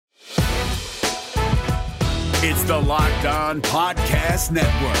It's the Locked On Podcast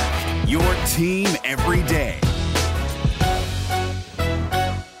Network, your team every day.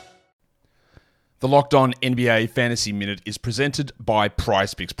 The Locked On NBA Fantasy Minute is presented by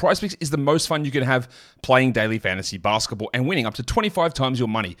PrizePicks. PrizePicks is the most fun you can have playing daily fantasy basketball and winning up to 25 times your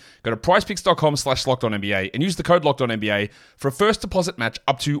money. Go to prizepicks.com/LockedOnNBA and use the code LockedOnNBA for a first deposit match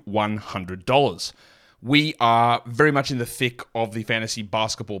up to $100. We are very much in the thick of the fantasy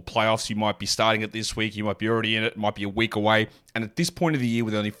basketball playoffs. You might be starting it this week. You might be already in it. It might be a week away. And at this point of the year,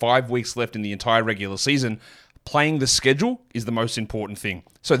 with only 5 weeks left in the entire regular season, playing the schedule is the most important thing.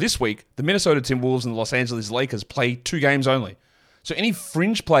 So this week, the Minnesota Timberwolves and the Los Angeles Lakers play 2 games only. So any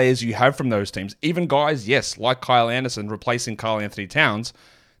fringe players you have from those teams, even guys, yes, like Kyle Anderson replacing Karl Anthony Towns,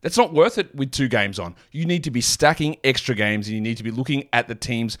 that's not worth it with 2 games on. You need to be stacking extra games, and you need to be looking at the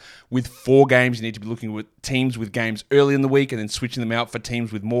teams with 4 games. You need to be looking at teams with games early in the week and then switching them out for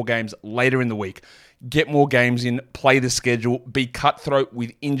teams with more games later in the week. Get more games in, play the schedule, be cutthroat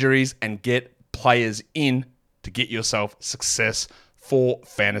with injuries, and get players in to get yourself success for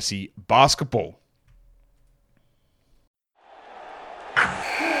fantasy basketball.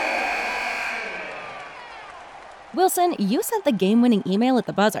 Wilson, you sent the game-winning email at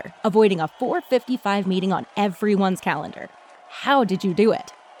the buzzer, avoiding a 4:55 meeting on everyone's calendar. How did you do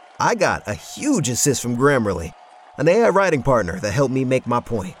it? I got a huge assist from Grammarly, an AI writing partner that helped me make my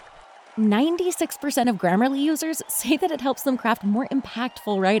point. 96% of Grammarly users say that it helps them craft more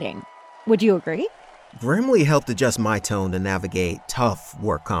impactful writing. Would you agree? Grammarly helped adjust my tone to navigate tough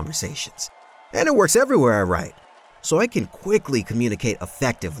work conversations. And it works everywhere I write, so I can quickly communicate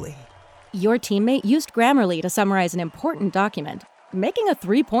effectively. Your teammate used Grammarly to summarize an important document, making a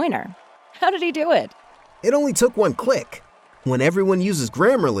 3-pointer. How did he do it? It only took 1 click. When everyone uses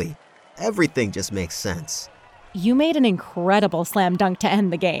Grammarly, everything just makes sense. You made an incredible slam dunk to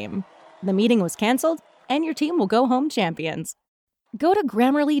end the game. The meeting was canceled, and your team will go home champions. Go to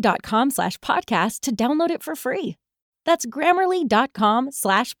Grammarly.com/podcast to download it for free. That's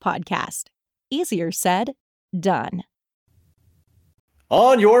Grammarly.com/podcast. Easier said, done.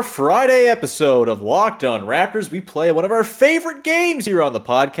 On your Friday episode of Locked On Raptors, we play one of our favorite games here on the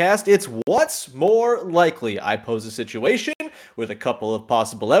podcast. It's What's More Likely. I pose a situation with a couple of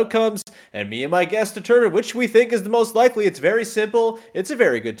possible outcomes, and me and my guest determine which we think is the most likely. It's very simple. It's a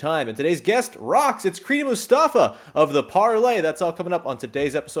very good time. And today's guest rocks. It's Crina Mustafa of the Parlay. That's all coming up on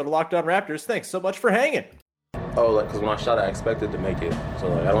today's episode of Locked On Raptors. Thanks so much for hanging. Oh, because when I shot, I expected to make it.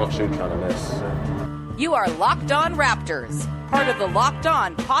 So, I don't shoot trying to miss. You are Locked On Raptors, part of the Locked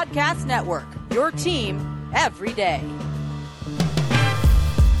On Podcast Network, your team every day.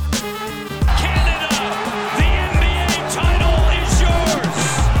 Canada, the NBA title is yours.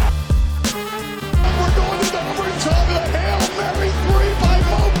 We're going to the overtime of the Hail Mary 3 by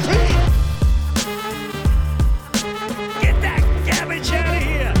Mo Pete. Get that garbage out of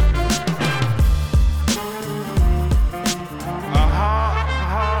here.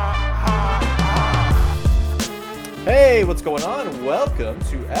 Hey, what's going on? Welcome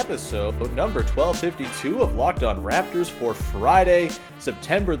to episode number 1252 of Locked On Raptors for Friday,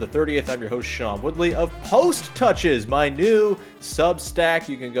 September the 30th. I'm your host, Sean Woodley of Post Touches, my new Substack.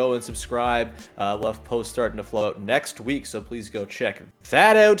 You can go and subscribe. We'll have posts starting to flow out next week, so please go check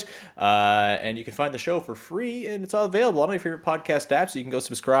that out. And you can find the show for free, and it's all available on all your favorite podcast apps. So you can go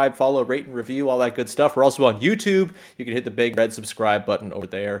subscribe, follow, rate, and review, all that good stuff. We're also on YouTube. You can hit the big red subscribe button over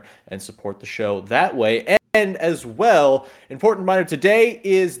there and support the show that way. And as well, important reminder, today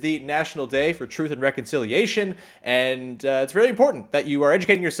is the National Day for Truth and Reconciliation, and it's very important that you are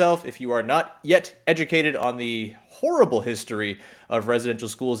educating yourself if you are not yet educated on the horrible history of residential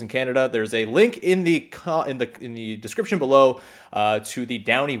schools in Canada. There's a link in the description below to the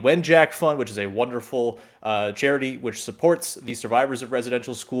Downey Wenjack Fund, which is a wonderful charity which supports the survivors of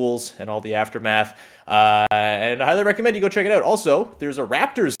residential schools and all the aftermath. And I highly recommend you go check it out. Also, there's a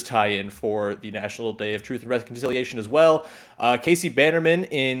Raptors tie-in for the National Day of Truth and Reconciliation as well. Casey Bannerman,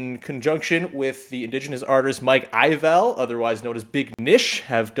 in conjunction with the Indigenous artist Mike Ivell, otherwise known as Big Nish,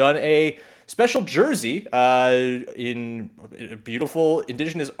 have done a special jersey in beautiful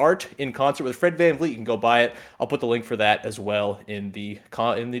Indigenous art in concert with Fred VanVleet. You can go buy it. I'll put the link for that as well in the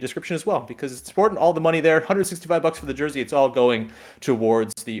description as well, because it's important. All the money there, $165 for the jersey. It's all going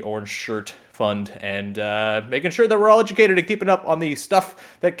towards the Orange Shirt Fund and making sure that we're all educated and keeping up on the stuff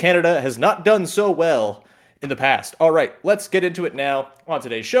that Canada has not done so well in the past. All right, let's get into it now. On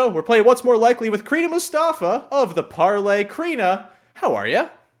today's show, we're playing What's More Likely with Crina Mustafa of the Parlay. Crina, how are you?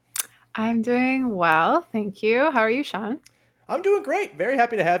 I'm doing well, thank you. How are you, Sean? I'm doing great. Very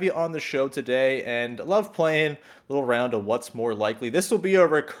happy to have you on the show today, and love playing little round of what's more likely. This will be a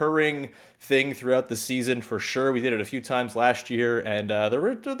recurring thing throughout the season for sure. We did it a few times last year, and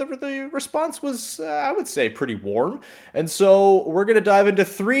the response was, I would say, pretty warm. And so we're going to dive into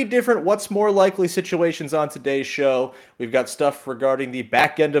 3 different what's more likely situations on today's show. We've got stuff regarding the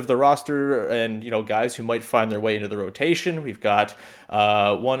back end of the roster and, guys who might find their way into the rotation. We've got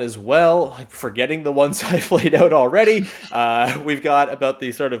one as well, I'm forgetting the ones I've laid out already. We've got about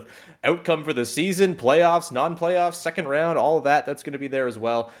the sort of outcome for the season, playoffs, non-playoffs, second round, all of that. That's going to be there as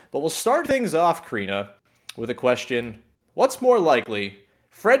well. But we'll start things off, Crina, with a question. What's more likely?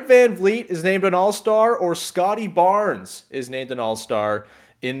 Fred VanVleet is named an All-Star or Scotty Barnes is named an All-Star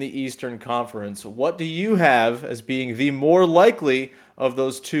in the Eastern Conference? What do you have as being the more likely of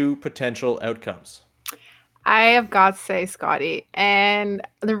those 2 potential outcomes? I have got to say Scotty. And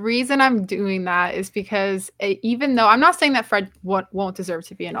the reason I'm doing that is because even though I'm not saying that Fred won't deserve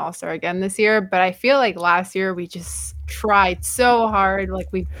to be an All-Star again this year, but I feel like last year we just tried so hard. Like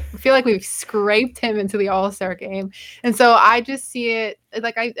we feel like we've scraped him into the All-Star game. And so I just see it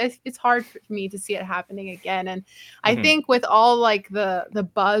like it's hard for me to see it happening again. And I think with all like the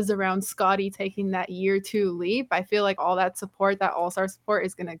buzz around Scotty taking that year 2 leap, I feel like all that support, that All-Star support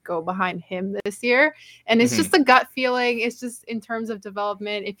is going to go behind him this year. And it's just a gut feeling. It's just in terms of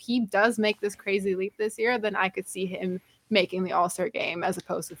development. If he does make this crazy leap this year, then I could see him making the All-Star game as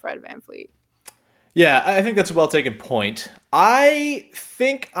opposed to Fred VanVleet. Yeah, I think that's a well-taken point. I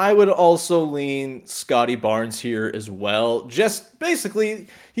think I would also lean Scotty Barnes here as well. Just basically,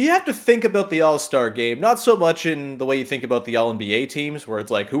 you have to think about the All-Star game, not so much in the way you think about the All-NBA teams, where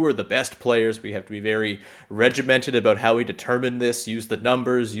it's like, who are the best players? We have to be very regimented about how we determine this, use the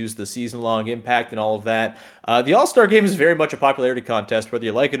numbers, use the season-long impact and all of that. The All-Star game is very much a popularity contest, whether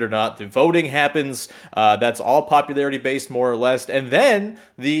you like it or not. The voting happens. That's all popularity-based, more or less. And then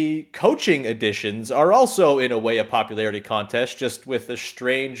the coaching additions are also, in a way, a popularity contest, just with a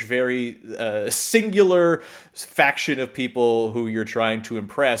strange, very singular faction of people who you're trying to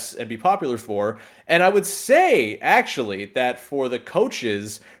impress and be popular for. And I would say, actually, that for the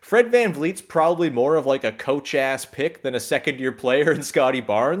coaches, Fred VanVleet's probably more of like a coach-ass pick than a second-year player in Scotty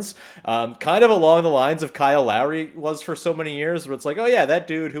Barnes. Kind of along the lines of Kyle Lowry was for so many years, where it's like, oh yeah, that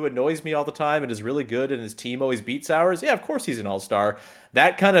dude who annoys me all the time and is really good and his team always beats ours. Yeah, of course he's an all-star.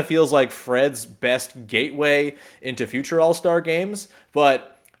 That kind of feels like Fred's best gateway into future all-star games.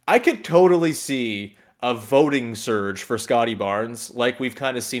 But I could totally see a voting surge for Scotty Barnes, like we've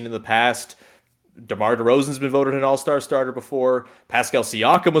kind of seen in the past. DeMar DeRozan's been voted an all-star starter before. Pascal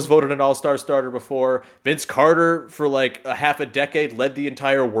Siakam was voted an all-star starter before. Vince Carter, for like a half a decade, led the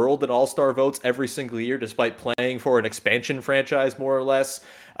entire world in all-star votes every single year, despite playing for an expansion franchise, more or less.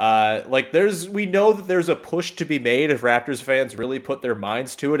 We know that there's a push to be made if Raptors fans really put their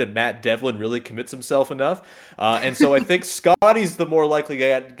minds to it and Matt Devlin really commits himself enough. And so I think Scotty's the more likely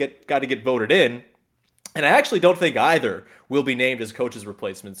guy to get voted in. And I actually don't think either will be named as coaches'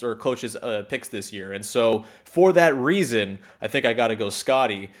 replacements or coaches' picks this year. And so for that reason, I think I got to go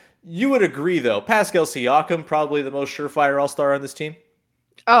Scotty. You would agree, though, Pascal Siakam, probably the most surefire all-star on this team?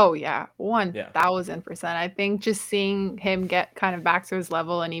 Oh, yeah, 1,000%. I think just seeing him get kind of back to his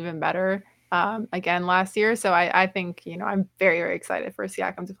level and even better again last year. So I think, I'm very, very excited for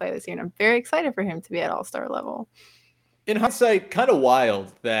Siakam to play this year. And I'm very excited for him to be at all-star level. In hindsight, kind of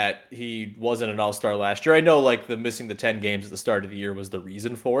wild that he wasn't an all-star last year. I know, the missing the 10 games at the start of the year was the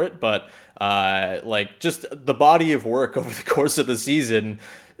reason for it, but just the body of work over the course of the season,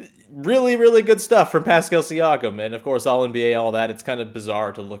 really, really good stuff from Pascal Siakam. And of course, All-NBA, all that. It's kind of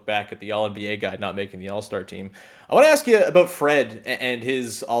bizarre to look back at the All-NBA guy not making the All-Star team. I want to ask you about Fred and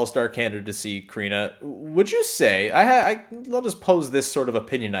his All-Star candidacy, Crina. Would you say, I'll just pose this sort of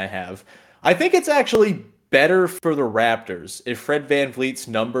opinion I have. I think it's actually better for the Raptors if Fred VanVleet's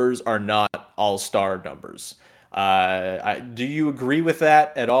numbers are not all-star numbers. Do you agree with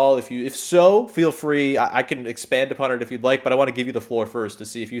that at all? If so, feel free. I can expand upon it if you'd like, but I want to give you the floor first to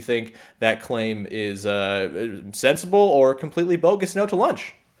see if you think that claim is sensible or completely bogus and out to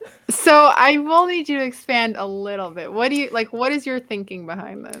lunch. So I will need you to expand a little bit. What is your thinking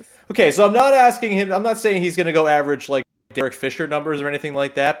behind this? Okay, so I'm not saying he's going to go average like Derek Fisher numbers or anything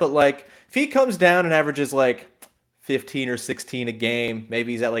like that, but if he comes down and averages 15 or 16 a game,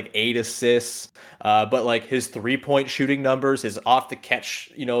 maybe he's at 8 assists, but his 3-point shooting numbers, his off the catch,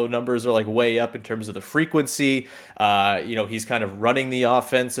 numbers are way up in terms of the frequency. He's kind of running the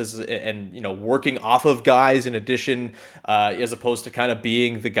offense and working off of guys in addition, as opposed to kind of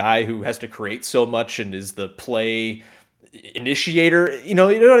being the guy who has to create so much and is the play initiator, you know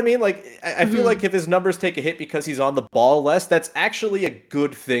what I mean? I feel like if his numbers take a hit because he's on the ball less, that's actually a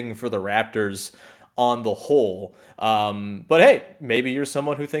good thing for the Raptors on the whole. But hey, maybe you're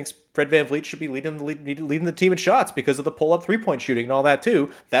someone who thinks Fred VanVleet should be leading the team in shots because of the pull-up three-point shooting and all that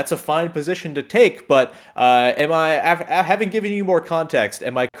too. That's a fine position to take, but having given you more context,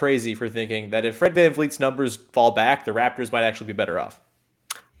 am I crazy for thinking that if Fred VanVleet's numbers fall back, the Raptors might actually be better off?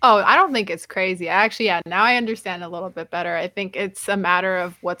 Oh, I don't think it's crazy. Actually, yeah, now I understand a little bit better. I think it's a matter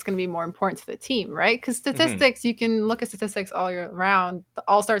of what's going to be more important to the team, right? Because statistics, you can look at statistics all year round. The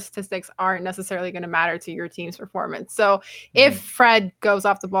all-star statistics aren't necessarily going to matter to your team's performance. So if Fred goes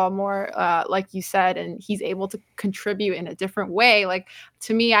off the ball more, like you said, and he's able to contribute in a different way, like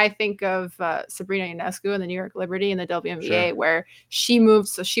to me, I think of Sabrina Ionescu in the New York Liberty in the WNBA, where she moved.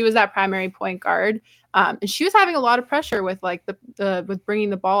 So she was that primary point guard. And she was having a lot of pressure with like with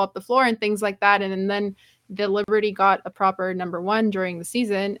bringing the ball up the floor and things like that. And then the Liberty got a proper number 1 during the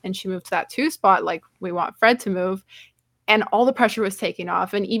season, and she moved to that 2 spot. Like we want Fred to move, and all the pressure was taken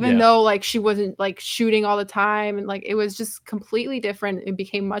off. And even though like she wasn't like shooting all the time, and like it was just completely different, it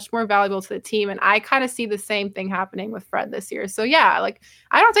became much more valuable to the team. And I kind of see the same thing happening with Fred this year. So yeah, like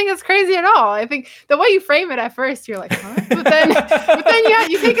I don't think it's crazy at all. I think the way you frame it at first, you're like, huh? But then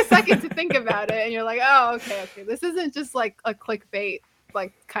you take a second to think about it, and you're like, oh, okay, this isn't just like a clickbait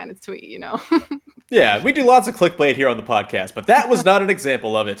like kind of tweet, you know? Yeah, we do lots of clickbait here on the podcast, but that was not an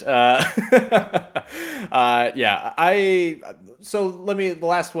example of it. So the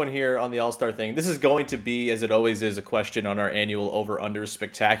last one here on the All-Star thing. This is going to be, as it always is, a question on our annual over-under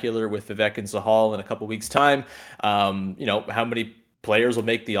spectacular with Vivek and Sahal in a couple weeks' time. How many players will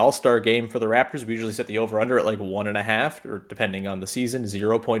make the All-Star game for the Raptors? We usually set the over-under at like 1.5, or depending on the season,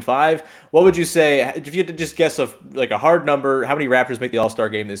 0.5. What would you say, if you had to just guess a hard number, how many Raptors make the All-Star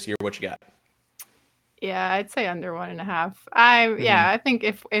game this year? What you got? Yeah, I'd say under 1.5. I think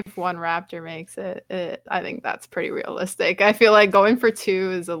if one Raptor makes it, I think that's pretty realistic. I feel like going for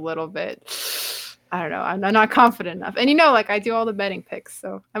 2 is a little bit, I don't know. I'm not confident enough. And I do all the betting picks,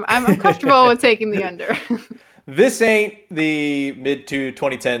 so I'm comfortable with taking the under. This ain't the mid to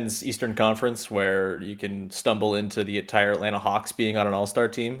 2010s Eastern Conference where you can stumble into the entire Atlanta Hawks being on an All-Star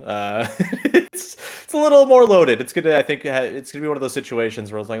team. It's a little more loaded. It's gonna be one of those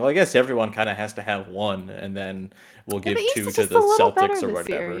situations where it's like, well, I guess everyone kind of has to have one, and then we'll give 2 to the Celtics or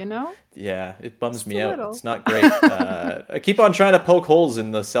whatever. Year, Yeah, it bums me out. It's not great. I keep on trying to poke holes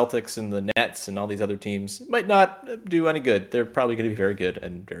in the Celtics and the Nets and all these other teams. Might not do any good. They're probably going to be very good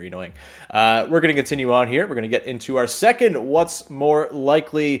and very annoying. We're going to continue on here. We're going to get into our second what's more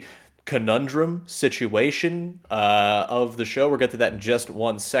likely conundrum situation of the show. We'll get to that in just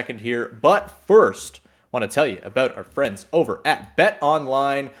 1 second here. But first, I want to tell you about our friends over at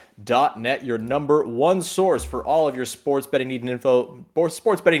betonline.net, your number 1 source for all of your sports betting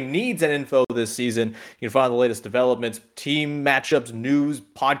needs and info this season. You can find the latest developments, team matchups, news,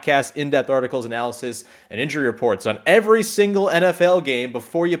 podcasts, in-depth articles, analysis, and injury reports on every single NFL game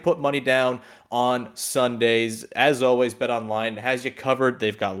before you put money down on Sundays. As always, BetOnline has you covered.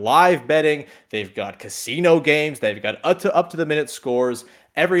 They've got live betting, they've got casino games, they've got up to the minute scores,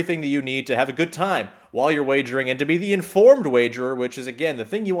 everything that you need to have a good time while you're wagering and to be the informed wagerer, which is, again, the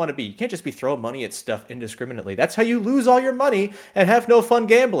thing you want to be. You can't just be throwing money at stuff indiscriminately. That's how you lose all your money and have no fun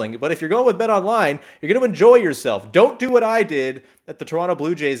gambling. But if you're going with BetOnline, you're going to enjoy yourself. Don't do what I did at the Toronto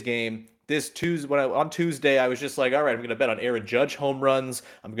Blue Jays game on Tuesday. I was just like, all right, I'm going to bet on Aaron Judge home runs.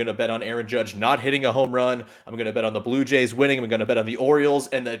 I'm going to bet on Aaron Judge not hitting a home run. I'm going to bet on the Blue Jays winning. I'm going to bet on the Orioles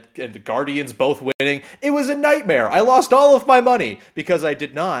and the Guardians both winning. It was a nightmare. I lost all of my money because I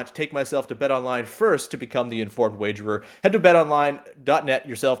did not take myself to BetOnline first to become the informed wagerer. Head to betonline.net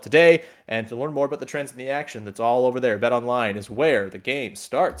yourself today and to learn more about the trends in the action that's all over there. BetOnline is where the game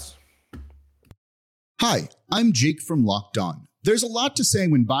starts. Hi, I'm Jake from Locked On. There's a lot to say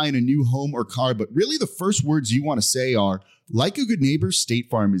when buying a new home or car, but really the first words you want to say are, like a good neighbor,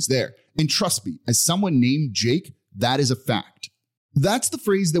 State Farm is there. And trust me, as someone named Jake, that is a fact. That's the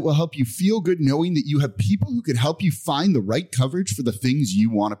phrase that will help you feel good knowing that you have people who could help you find the right coverage for the things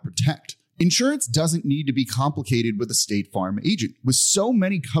you want to protect. Insurance doesn't need to be complicated with a State Farm agent. With so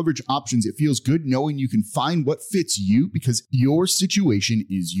many coverage options, it feels good knowing you can find what fits you because your situation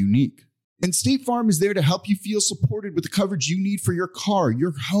is unique. And State Farm is there to help you feel supported with the coverage you need for your car,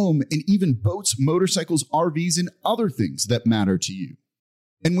 your home, and even boats, motorcycles, RVs, and other things that matter to you.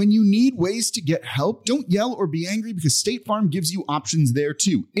 And when you need ways to get help, don't yell or be angry because State Farm gives you options there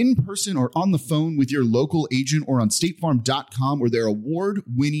too, in person or on the phone with your local agent or on statefarm.com or their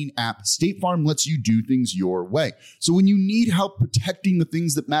award-winning app. State Farm lets you do things your way. So when you need help protecting the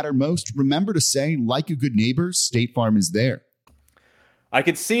things that matter most, remember to say, like a good neighbor, State Farm is there. I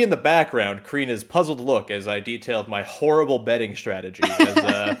could see in the background Crina's puzzled look as I detailed my horrible betting strategy.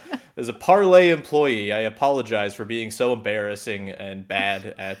 As a parlay employee, I apologize for being so embarrassing and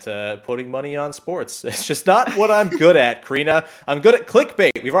bad at putting money on sports. It's just not what I'm good at, Crina. I'm good at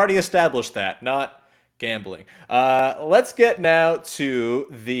clickbait. We've already established that, not gambling. Let's get now to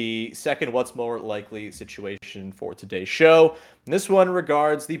the second what's more likely situation for today's show. And this one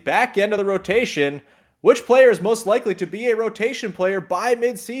regards the back end of the rotation. Which player is most likely to be a rotation player by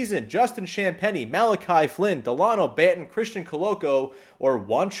midseason? Justin Champagnie, Malachi Flynn, Delano Banton, Christian Coloco, or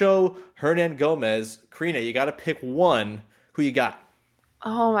Juancho Hernan Gomez? Crina, you got to pick one. Who you got?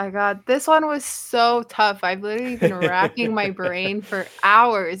 Oh my God. This one was so tough. I've literally been racking my brain for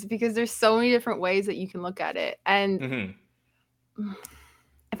hours because there's so many different ways that you can look at it. And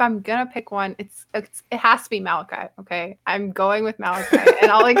if I'm going to pick one, it has to be Malachi. Okay. I'm going with Malachi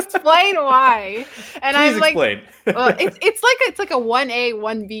and I'll explain why. And Please explain. Well, it's like a 1A,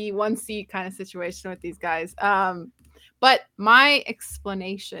 1B, 1C kind of situation with these guys. But my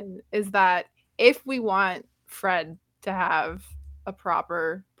explanation is that if we want Fred to have a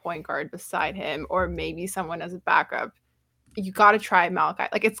proper point guard beside him, or maybe someone as a backup, you got to try Malachi.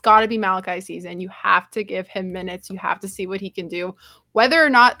 Like, it's got to be Malachi season. You have to give him minutes. You have to see what he can do. Whether or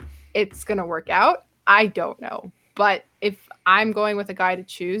not it's going to work out, I don't know. But if I'm going with a guy to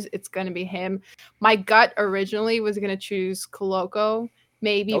choose, it's going to be him. My gut originally was going to choose Coloco,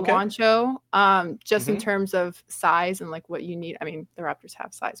 maybe Juancho, just in terms of size and like what you need. I mean, the Raptors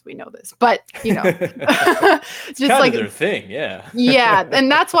have size. We know this. But, you know, it's just kind of their thing. Yeah. Yeah.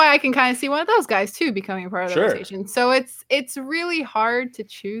 And that's why I can kind of see one of those guys, too, becoming part of the rotation. So it's really hard to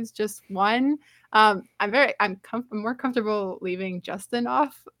choose just one. I'm more comfortable leaving Justin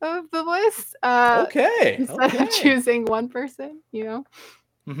off of the list. Instead of choosing one person, you know.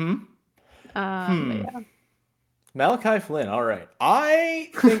 Yeah. Malachi Flynn. All right. I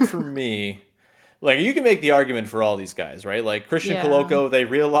think for me, like, you can make the argument for all these guys, right? Like Christian Coloco, they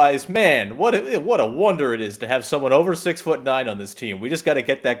realize, man, what a wonder it is to have someone over 6'9" on this team. We just got to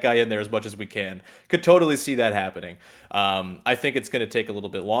get that guy in there as much as we can. Could totally see that happening. I think it's going to take a little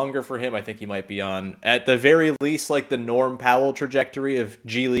bit longer for him. I think he might be on, at the very least, like the Norm Powell trajectory of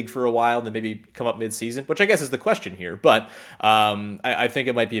G League for a while, then maybe come up mid-season, which I guess is the question here. But I think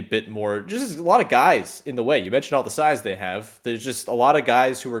it might be a bit more, just a lot of guys in the way. You mentioned all the size they have. There's just a lot of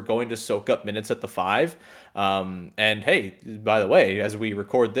guys who are going to soak up minutes at the 5. And hey, by the way, as we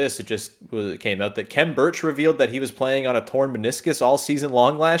record this, it came out that Kem Birch revealed that he was playing on a torn meniscus all season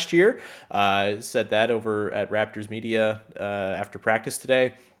long last year. Said that over at Raptors Media after practice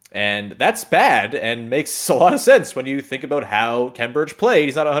today. And that's bad and makes a lot of sense when you think about how Kem Birch played.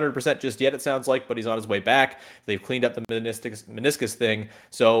 He's not 100% just yet, it sounds like, but he's on his way back. They've cleaned up the meniscus thing.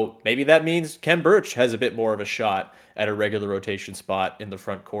 So maybe that means Kem Birch has a bit more of a shot at a regular rotation spot in the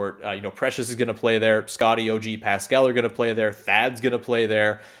front court. Precious is going to play there. Scotty, OG, Pascal are going to play there. Thad's going to play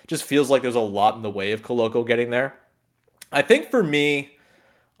there. Just feels like there's a lot in the way of Coloco getting there. I think for me,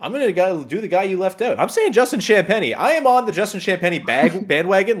 I'm going to do the guy you left out. I'm saying Justin Champagnie. I am on the Justin Champagnie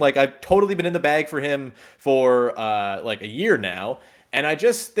bandwagon. Like, I've totally been in the bag for him for like a year now. And I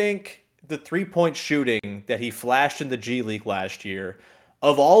just think the three-point shooting that he flashed in the G League last year,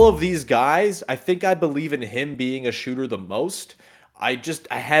 of all of these guys, I think I believe in him being a shooter the most. I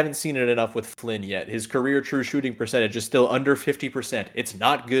haven't seen it enough with Flynn yet. His career true shooting percentage is still under 50%. It's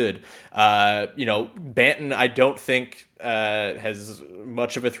not good. Banton, I don't think has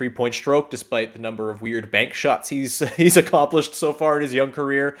much of a three-point stroke, despite the number of weird bank shots he's accomplished so far in his young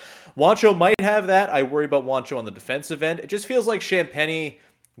career. Juancho might have that. I worry about Juancho on the defensive end. It just feels like Champagnie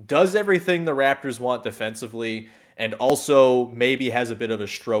does everything the Raptors want defensively, and also maybe has a bit of a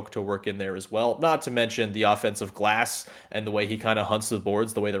stroke to work in there as well. Not to mention the offensive glass and the way he kind of hunts the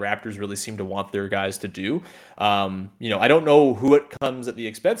boards, the way the Raptors really seem to want their guys to do. I don't know who it comes at the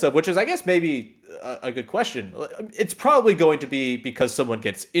expense of, which is, I guess, maybe a good question. It's probably going to be because someone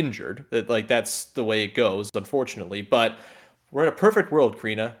gets injured. That's the way it goes, unfortunately. But we're in a perfect world,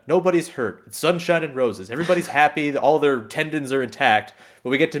 Crina. Nobody's hurt. It's sunshine and roses. Everybody's happy. All their tendons are intact. But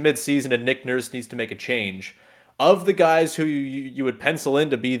we get to midseason and Nick Nurse needs to make a change. Of the guys who you would pencil in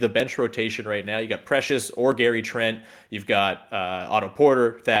to be the bench rotation right now, you got Precious or Gary Trent. You've got Otto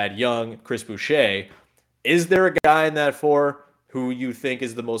Porter, Thad Young, Chris Boucher. Is there a guy in that 4 who you think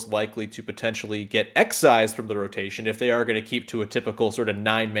is the most likely to potentially get excised from the rotation if they are going to keep to a typical sort of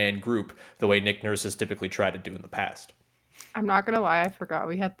 9-man group the way Nick Nurse has typically tried to do in the past? I'm not going to lie. I forgot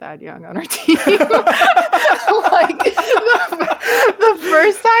we had Thad Young on our team. The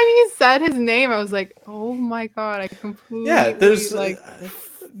first time you said his name, I was like, oh my God, I completely... Yeah, there's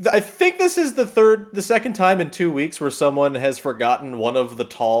I think this is the second time in 2 weeks where someone has forgotten one of the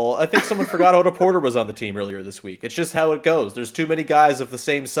tall. I think someone forgot Otto Porter was on the team earlier this week. It's just how it goes. There's too many guys of the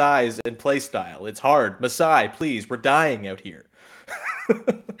same size and play style. It's hard. Masai, please, we're dying out here.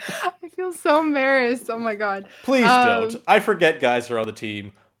 I feel so embarrassed. Oh my God. Please don't. I forget guys are on the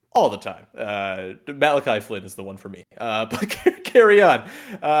team all the time. Malachi Flynn is the one for me. But carry on.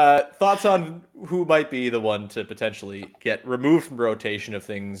 Thoughts on who might be the one to potentially get removed from rotation if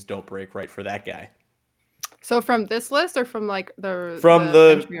things don't break right for that guy? So from this list or from like the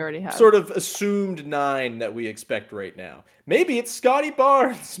bench we already have? Sort of assumed 9 that we expect right now. Maybe it's Scotty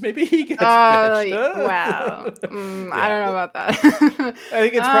Barnes. Maybe he gets benched. Wow. I don't know about that. I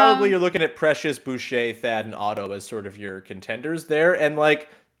think it's probably you're looking at Precious, Boucher, Thad, and Otto as sort of your contenders there. And like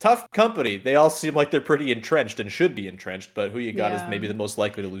tough company. They all seem like they're pretty entrenched and should be entrenched, but who you got is maybe the most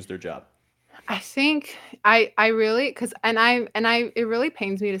likely to lose their job. I think I really it really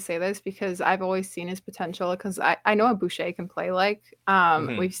pains me to say this because I've always seen his potential because I know what Boucher can play like.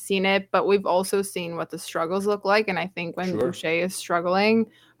 We've seen it, but we've also seen what the struggles look like. And I think when Boucher is struggling,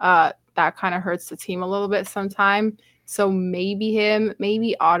 that kind of hurts the team a little bit sometime. So maybe him,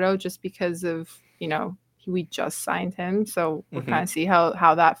 maybe Otto, just because of, we just signed him. So we'll kind of see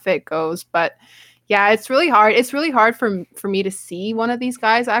how that fit goes. But yeah, it's really hard. It's really hard for me to see one of these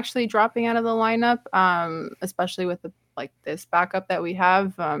guys actually dropping out of the lineup, especially with this backup that we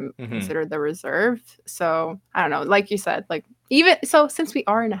have considered the reserve. So I don't know. Like you said, even so, since we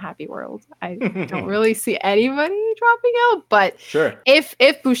are in a happy world, I don't really see anybody dropping out. But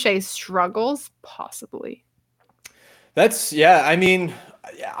if Boucher struggles, possibly.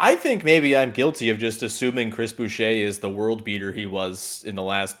 I think maybe I'm guilty of just assuming Chris Boucher is the world beater he was in the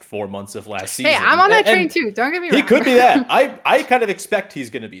last 4 months of last season. Hey, I'm on that train too. Don't get me wrong. He could be that. I kind of expect he's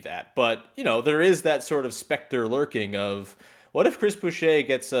going to be that. But, there is that sort of specter lurking of what if Chris Boucher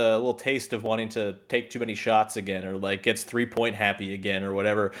gets a little taste of wanting to take too many shots again or gets 3-point happy again or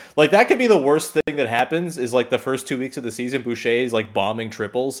whatever. That could be the worst thing that happens is the first 2 weeks of the season, Boucher is bombing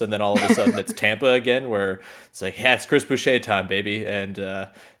triples and then all of a sudden it's Tampa again where it's it's Chris Boucher time, baby. And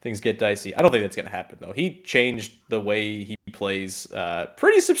things get dicey. I don't think that's going to happen though. He changed the way he plays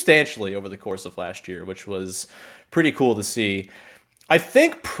pretty substantially over the course of last year, which was pretty cool to see. I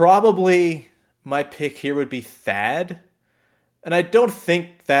think probably my pick here would be Thad. And I don't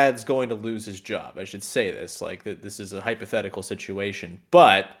think Thad's going to lose his job. I should say this, this is a hypothetical situation.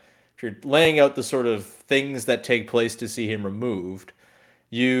 But if you're laying out the sort of things that take place to see him removed,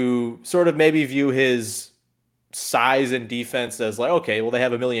 you sort of maybe view his size and defense as okay, well, they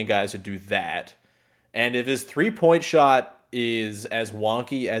have a million guys who do that. And if his 3-point shot is as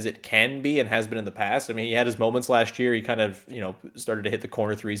wonky as it can be and has been in the past, he had his moments last year. He kind of, started to hit the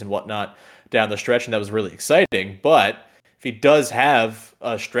corner threes and whatnot down the stretch, and that was really exciting. But if he does have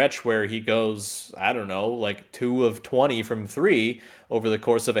a stretch where he goes, 2 of 20 from 3 over the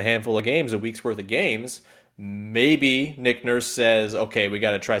course of a handful of games, a week's worth of games, maybe Nick Nurse says, okay, we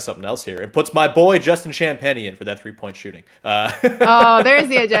got to try something else here and puts my boy Justin Champagny in for that 3-point shooting. There's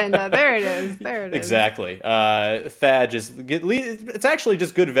the agenda. There it is. Exactly. Thad it's actually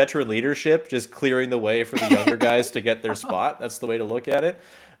just good veteran leadership, just clearing the way for the younger guys to get their spot. That's the way to look at it.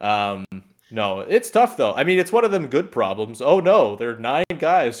 No, it's tough, though. It's one of them good problems. Oh, no, there are 9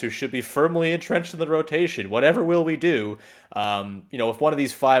 guys who should be firmly entrenched in the rotation. Whatever will we do? If one of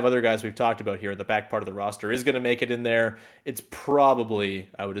these 5 other guys we've talked about here in the back part of the roster is going to make it in there, it's probably,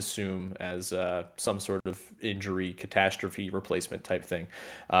 I would assume, as some sort of injury, catastrophe, replacement type thing.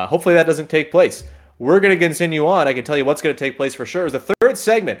 Hopefully that doesn't take place. We're going to continue on. I can tell you what's going to take place for sure is the third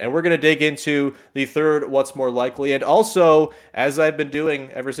segment, and we're going to dig into the third what's more likely. And also, as I've been doing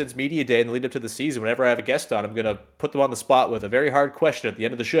ever since Media Day and the lead up to the season, whenever I have a guest on, I'm going to put them on the spot with a very hard question at the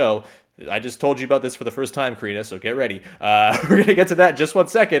end of the show. I just told you about this for the first time, Crina, so get ready. We're going to get to that in just 1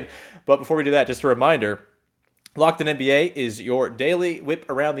 second. But before we do that, just a reminder, Locked On NBA is your daily whip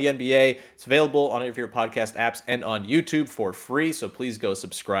around the NBA. It's available on any of your podcast apps and on YouTube for free, so please go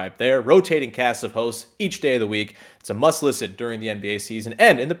subscribe there. Rotating cast of hosts each day of the week. It's a must-listen during the NBA season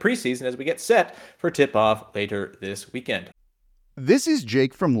and in the preseason as we get set for tip-off later this weekend. This is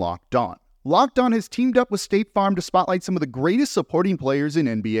Jake from Locked On. Locked On has teamed up with State Farm to spotlight some of the greatest supporting players in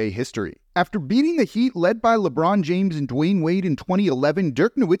NBA history. After beating the Heat led by LeBron James and Dwayne Wade in 2011,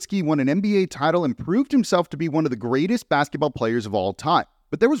 Dirk Nowitzki won an NBA title and proved himself to be one of the greatest basketball players of all time.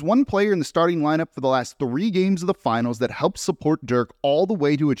 But there was one player in the starting lineup for the last 3 games of the finals that helped support Dirk all the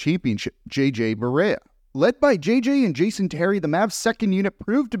way to a championship, JJ Barea. Led by JJ and Jason Terry, the Mavs' second unit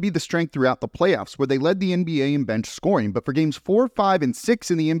proved to be the strength throughout the playoffs, where they led the NBA in bench scoring. But for games 4, 5, and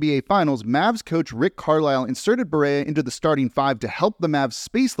 6 in the NBA Finals, Mavs coach Rick Carlisle inserted Barea into the starting five to help the Mavs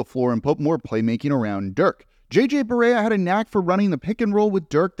space the floor and put more playmaking around Dirk. JJ Barea had a knack for running the pick and roll with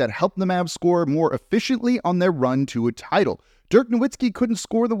Dirk that helped the Mavs score more efficiently on their run to a title. Dirk Nowitzki couldn't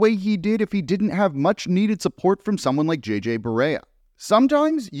score the way he did if he didn't have much needed support from someone like JJ Barea.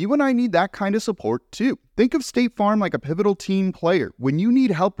 Sometimes you and I need that kind of support too. Think of State Farm like a pivotal team player. When you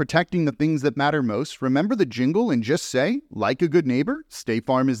need help protecting the things that matter most, remember the jingle and just say, like a good neighbor, State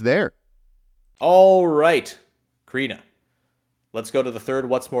Farm is there. All right, Crina. Let's go to the third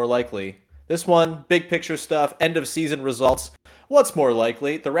what's more likely. This one, big picture stuff, end of season results. What's more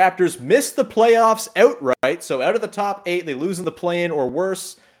likely? The Raptors miss the playoffs outright, so out of the top 8, they lose in the play-in or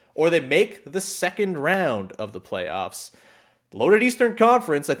worse, or they make the second round of the playoffs. Loaded Eastern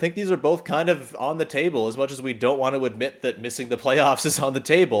Conference, I think these are both kind of on the table, as much as we don't want to admit that missing the playoffs is on the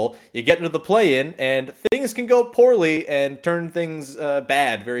table. You get into the play-in, and things can go poorly and turn things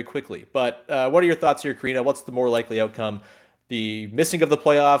bad very quickly. But what are your thoughts here, Crina? What's the more likely outcome? The missing of the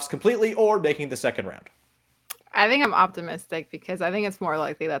playoffs completely or making the second round? I think I'm optimistic because I think it's more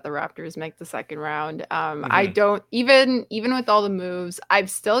likely that the Raptors make the second round. I don't even with all the moves, I'm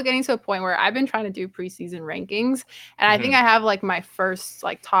still getting to a point where I've been trying to do preseason rankings, and I think I have like my first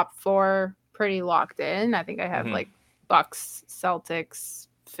like top 4 pretty locked in. I think I have like Bucks, Celtics,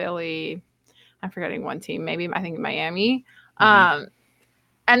 Philly. I'm forgetting one team, maybe I think Miami.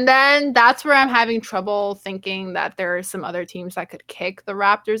 And then that's where I'm having trouble thinking that there are some other teams that could kick the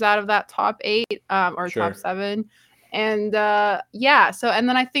Raptors out of that top 8 or top 7. And so and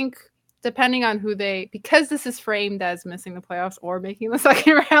then I think depending on who because this is framed as missing the playoffs or making the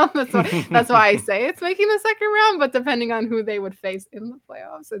second round, that's why I say it's making the second round, but depending on who they would face in the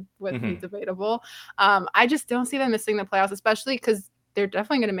playoffs, it would be debatable. I just don't see them missing the playoffs, especially because they're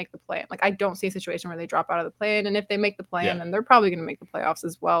definitely going to make the play-in. Like, I don't see a situation where they drop out of the play-in. And if they make the play-in, then they're probably going to make the playoffs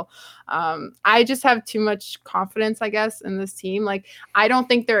as well. I just have too much confidence, I guess, in this team. Like, I don't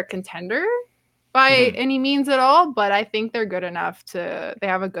think they're a contender by any means at all, but I think they're good enough they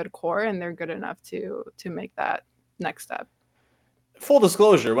have a good core and they're good enough to make that next step. Full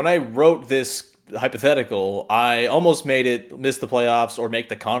disclosure, when I wrote this hypothetical, I almost made it miss the playoffs or make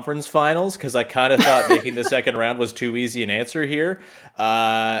the conference finals because I kind of thought making the second round was too easy an answer here.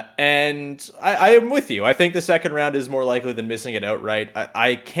 And I am with you. I think the second round is more likely than missing it outright.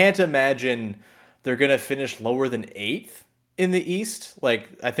 I can't imagine they're going to finish lower than 8th in the East. Like,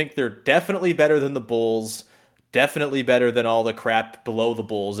 I think they're definitely better than the Bulls. Definitely better than all the crap below the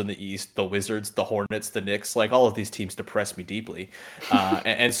Bulls in the East, the Wizards, the Hornets, the Knicks. Like, all of these teams depress me deeply.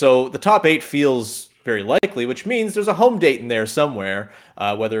 And so the top 8 feels very likely, which means there's a home date in there somewhere,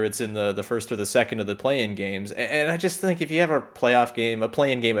 whether it's in the first or the second of the play-in games. And I just think if you have a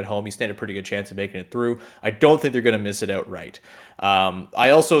play-in game at home, you stand a pretty good chance of making it through. I don't think they're going to miss it outright.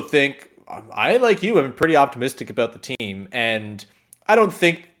 I also think, I, like you, am pretty optimistic about the team. And I don't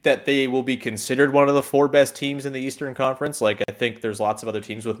think that they will be considered one of the 4 best teams in the Eastern Conference. Like, I think there's lots of other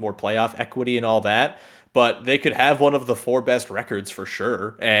teams with more playoff equity and all that, but they could have one of the 4 best records for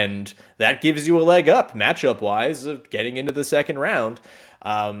sure. And that gives you a leg up matchup wise of getting into the second round.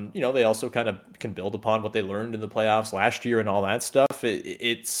 They also kind of can build upon what they learned in the playoffs last year and all that stuff.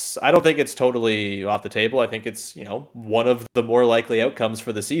 I don't think it's totally off the table. I think it's, one of the more likely outcomes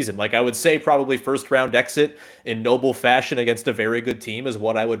for the season. Like, I would say probably first round exit in noble fashion against a very good team is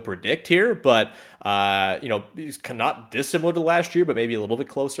what I would predict here. But, it's not dissimilar to last year, but maybe a little bit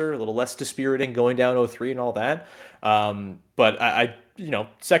closer, a little less dispiriting going down 0-3 and all that. But I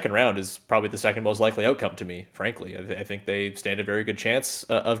second round is probably the second most likely outcome to me, frankly. I think they stand a very good chance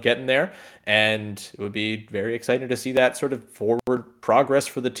of getting there, and it would be very exciting to see that sort of forward progress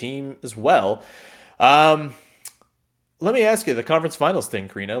for the team as well. Let me ask you the conference finals thing,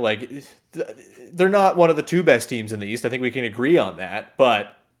 Crina. Like, they're not one of the 2 best teams in the East. I think we can agree on that,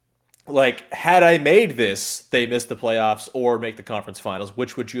 but like, had I made this, they miss the playoffs or make the conference finals,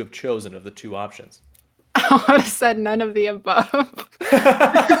 which would you have chosen of the 2 options? I would have said none of the above.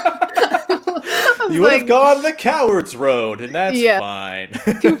 You would have gone the coward's road, and that's fine.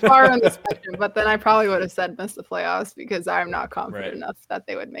 Too far on the spectrum, but then I probably would have said miss the playoffs because I'm not confident enough that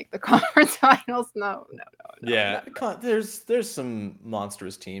they would make the conference finals. No. Yeah, there's some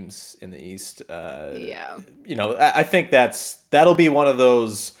monstrous teams in the East. I think that'll be one of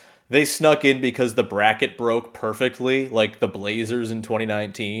those. They snuck in because the bracket broke perfectly, like the Blazers in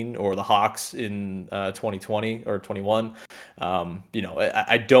 2019 or the Hawks in 2020 or 21.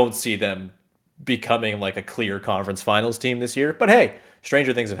 I don't see them becoming like a clear conference finals team this year. But hey,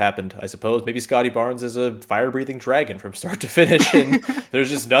 stranger things have happened, I suppose. Maybe Scotty Barnes is a fire-breathing dragon from start to finish, and there's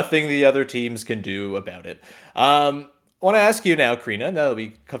just nothing the other teams can do about it. I want to ask you now, Crina, now that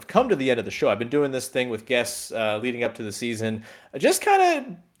we have come to the end of the show, I've been doing this thing with guests leading up to the season, just kind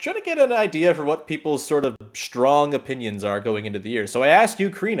of trying to get an idea for what people's sort of strong opinions are going into the year. So I asked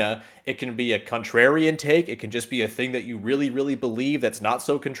you, Crina, it can be a contrarian take. It can just be a thing that you really, really believe that's not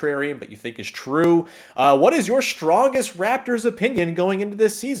so contrarian, but you think is true. What is your strongest Raptors opinion going into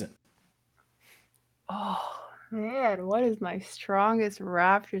this season? Oh, man, what is my strongest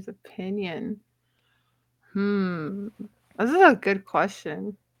Raptors opinion? This is a good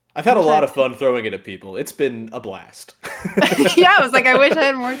question. I've had a lot of fun throwing it at people. It's been a blast. Yeah, I was like, I wish I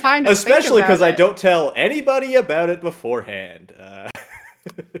had more time to especially because I don't tell anybody about it beforehand.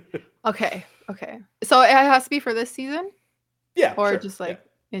 Okay. So it has to be for this season? Yeah. Or sure. just like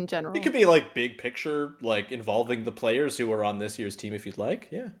in general? It could be like big picture, like involving the players who are on this year's team if you'd like.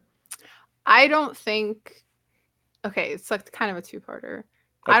 Yeah. I don't think... Okay, it's like kind of a two-parter.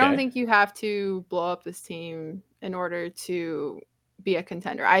 Okay. I don't think you have to blow up this team in order to be a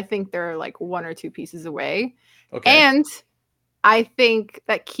contender. I think they're like one or two pieces away. Okay. And I think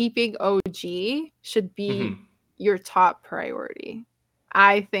that keeping OG should be your top priority.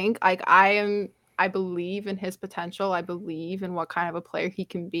 I think like I believe in his potential. I believe in what kind of a player he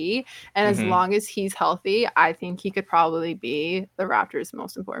can be. And as long as he's healthy, I think he could probably be the Raptors'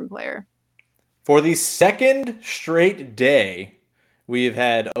 most important player. For the second straight day, we have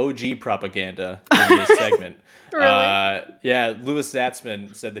had OG propaganda in this segment. Really? Yeah, Louis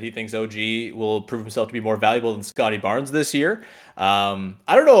Zatzman said that he thinks OG will prove himself to be more valuable than Scotty Barnes this year. I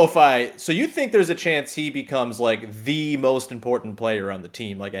don't know so you think there's a chance he becomes like the most important player on the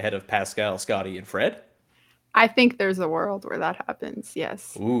team, like ahead of Pascal, Scotty, and Fred? I think there's a world where that happens.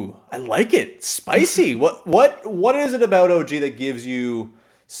 Yes. Ooh, I like it. Spicy. What is it about OG that gives you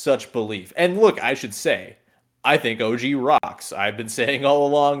such belief? And look, I should say, I think OG rocks. I've been saying all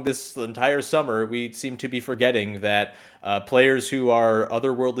along this entire summer, we seem to be forgetting that players who are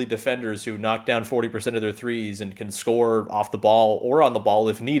otherworldly defenders who knock down 40% of their threes and can score off the ball or on the ball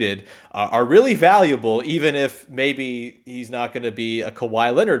if needed are really valuable, even if maybe he's not going to be a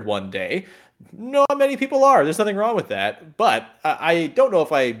Kawhi Leonard one day. Not many people are. There's nothing wrong with that. But I don't know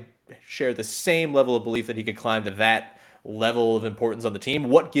if I share the same level of belief that he could climb to that level of importance on the team.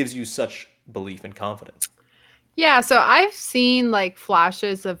 What gives you such belief and confidence? Yeah, so I've seen like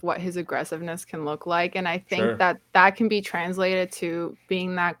flashes of what his aggressiveness can look like, and I think that can be translated to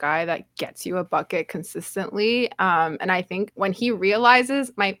being that guy that gets you a bucket consistently. And I think when he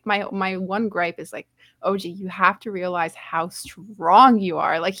realizes, my one gripe is like, OG, you have to realize how strong you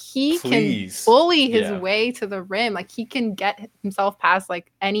are. Like he can bully his way to the rim. Like he can get himself past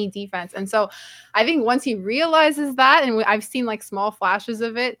like any defense. And so I think once he realizes that, and I've seen like small flashes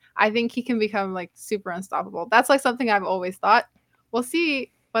of it, I think he can become like super unstoppable. That's like something I've always thought. We'll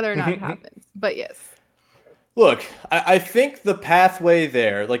see whether or not it happens. But yes. Look, I think the pathway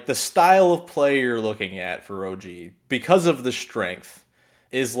there, like the style of play you're looking at for OG, because of the strength,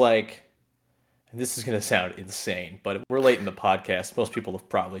 is like, and this is going to sound insane, but we're late in the podcast. Most people have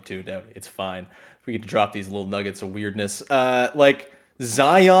probably tuned out. It's fine. We get to drop these little nuggets of weirdness. Like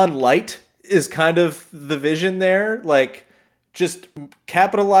Zion Light is kind of the vision there. Like just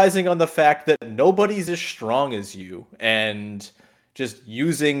capitalizing on the fact that nobody's as strong as you and just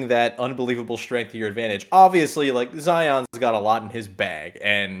using that unbelievable strength to your advantage. Obviously, like Zion's got a lot in his bag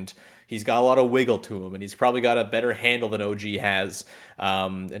and he's got a lot of wiggle to him, and he's probably got a better handle than OG has,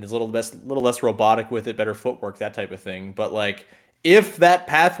 and is a little less robotic with it, better footwork, that type of thing. But like, if that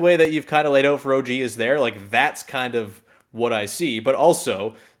pathway that you've kind of laid out for OG is there, like that's kind of what I see. But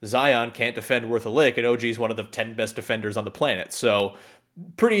also, Zion can't defend worth a lick, and OG is one of the 10 best defenders on the planet. So,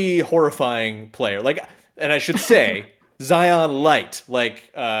 pretty horrifying player. Like, and I should say, Zion Light, like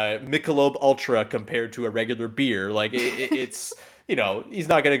Michelob Ultra compared to a regular beer. Like it's. You know, he's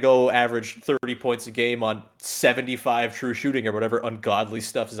not going to go average 30 points a game on 75 true shooting or whatever ungodly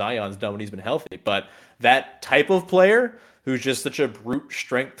stuff Zion's done when he's been healthy. But that type of player who's just such a brute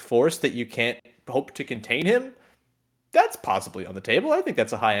strength force that you can't hope to contain him, that's possibly on the table. I think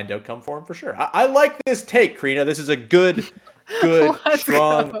that's a high-end outcome for him for sure. I like this take, Crina. This is a good,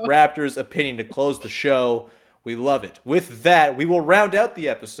 strong Raptors opinion to close the show. We love it. With that, we will round out the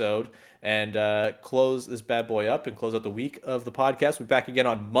episode and close this bad boy up and close out the week of the podcast. We'll be back again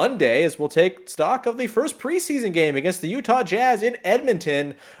on Monday as we'll take stock of the first preseason game against the Utah Jazz in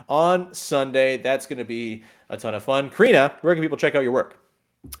Edmonton on Sunday. That's going to be a ton of fun. Crina, where can people check out your work?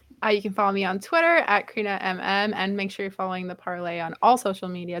 You can follow me on Twitter at CrinaMM, and make sure you're following the Parlay on all social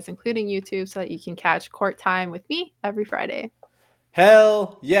medias, including YouTube, so that you can catch Court Time with me every Friday.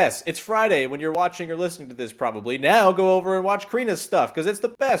 Hell yes. It's Friday when you're watching or listening to this probably. Now go over and watch Crina's stuff because it's the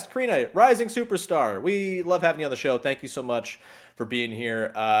best. Crina, rising superstar. We love having you on the show. Thank you so much for being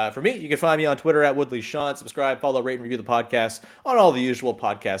here. For me, you can find me on Twitter at WoodleySean. Subscribe, follow, rate, and review the podcast on all the usual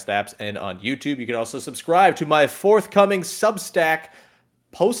podcast apps and on YouTube. You can also subscribe to my forthcoming Substack,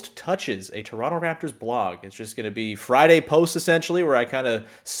 Post Touches, a Toronto Raptors blog. It's just going to be Friday posts essentially, where I kind of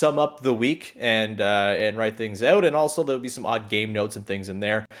sum up the week and write things out, and also there'll be some odd game notes and things in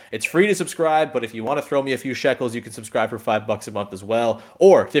there. It's free to subscribe, but if you want to throw me a few shekels, you can subscribe for $5 a month as well,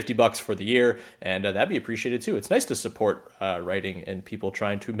 or $50 for the year, and that'd be appreciated too. It's nice to support writing and people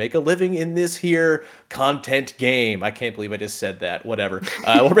trying to make a living in this here content game. I can't believe I just said that. Whatever.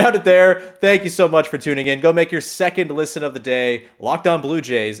 We'll round it there. Thank you so much for tuning in. Go make your second listen of the day. Locked On Blue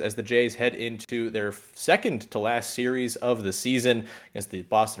Jays, as the Jays head into their second to last series of the season against the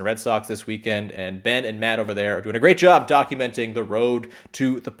Boston Red Sox this weekend. And Ben and Matt over there are doing a great job documenting the road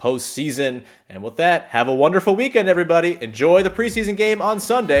to the postseason. And with that, have a wonderful weekend, everybody. Enjoy the preseason game on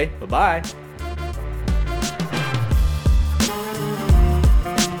Sunday. Bye-bye.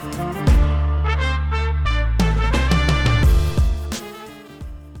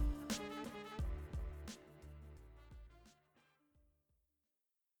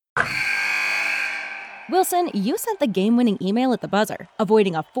 Wilson, you sent the game-winning email at the buzzer,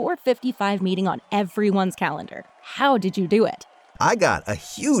 avoiding a 4:55 meeting on everyone's calendar. How did you do it? I got a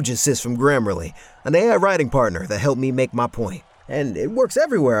huge assist from Grammarly, an AI writing partner that helped me make my point. And it works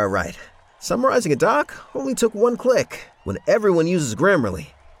everywhere I write. Summarizing a doc only took one click. When everyone uses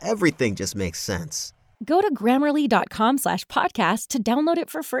Grammarly, everything just makes sense. Go to Grammarly.com/podcast to download it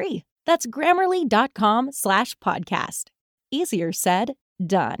for free. That's Grammarly.com/podcast. Easier said,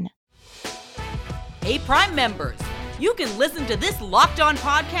 done. Hey, Prime members, you can listen to this Locked On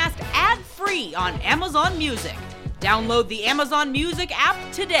podcast ad-free on Amazon Music. Download the Amazon Music app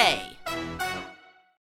today.